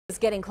It's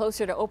getting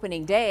closer to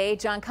opening day.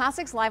 John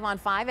Cossack's live on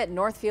 5 at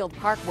Northfield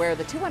Park, where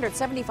the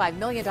 $275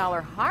 million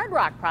Hard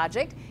Rock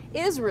project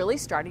is really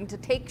starting to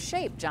take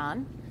shape.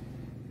 John?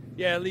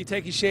 Yeah, Lee,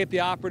 taking shape,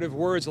 the operative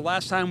words. The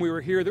last time we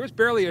were here, there was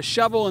barely a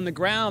shovel in the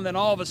ground, then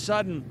all of a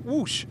sudden,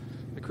 whoosh.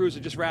 The crews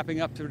are just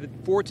wrapping up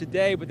for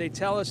today, but they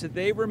tell us that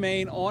they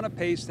remain on a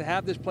pace to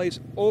have this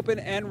place open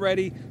and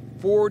ready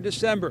for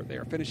December. They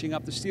are finishing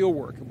up the steel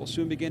work and will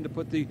soon begin to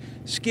put the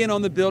skin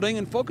on the building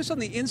and focus on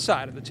the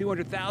inside of the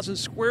 200,000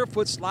 square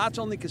foot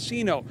slots-only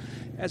casino.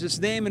 As its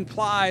name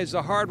implies,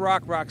 the Hard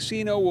Rock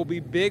Racino will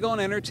be big on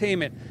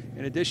entertainment.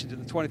 In addition to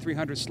the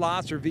 2,300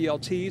 slots or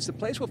VLTs, the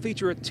place will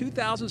feature a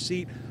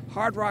 2,000-seat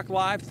Hard Rock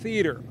Live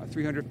Theater, a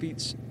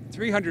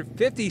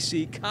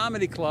 350-seat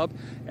comedy club,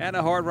 and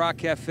a Hard Rock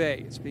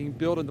Cafe. It's being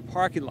built in the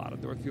parking lot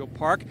of Northfield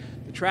Park.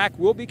 The track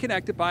will be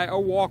connected by a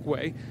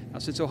walkway. Now,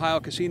 since Ohio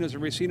casinos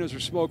and racinos are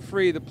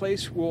smoke-free, the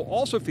place will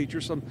also feature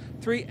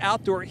 3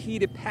 outdoor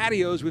heated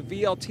patios with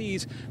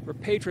VLTs where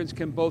patrons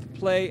can both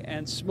play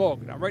and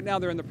smoke. Now, right now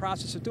they're in the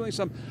process of doing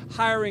some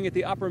hiring at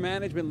the upper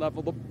management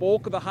level. The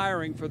bulk of the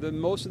hiring for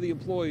most of the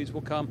employees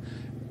will come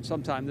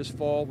sometime this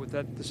fall, with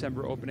that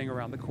December opening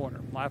around the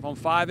corner. Live on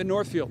 5 in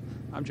Northfield,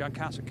 I'm John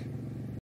Cossack.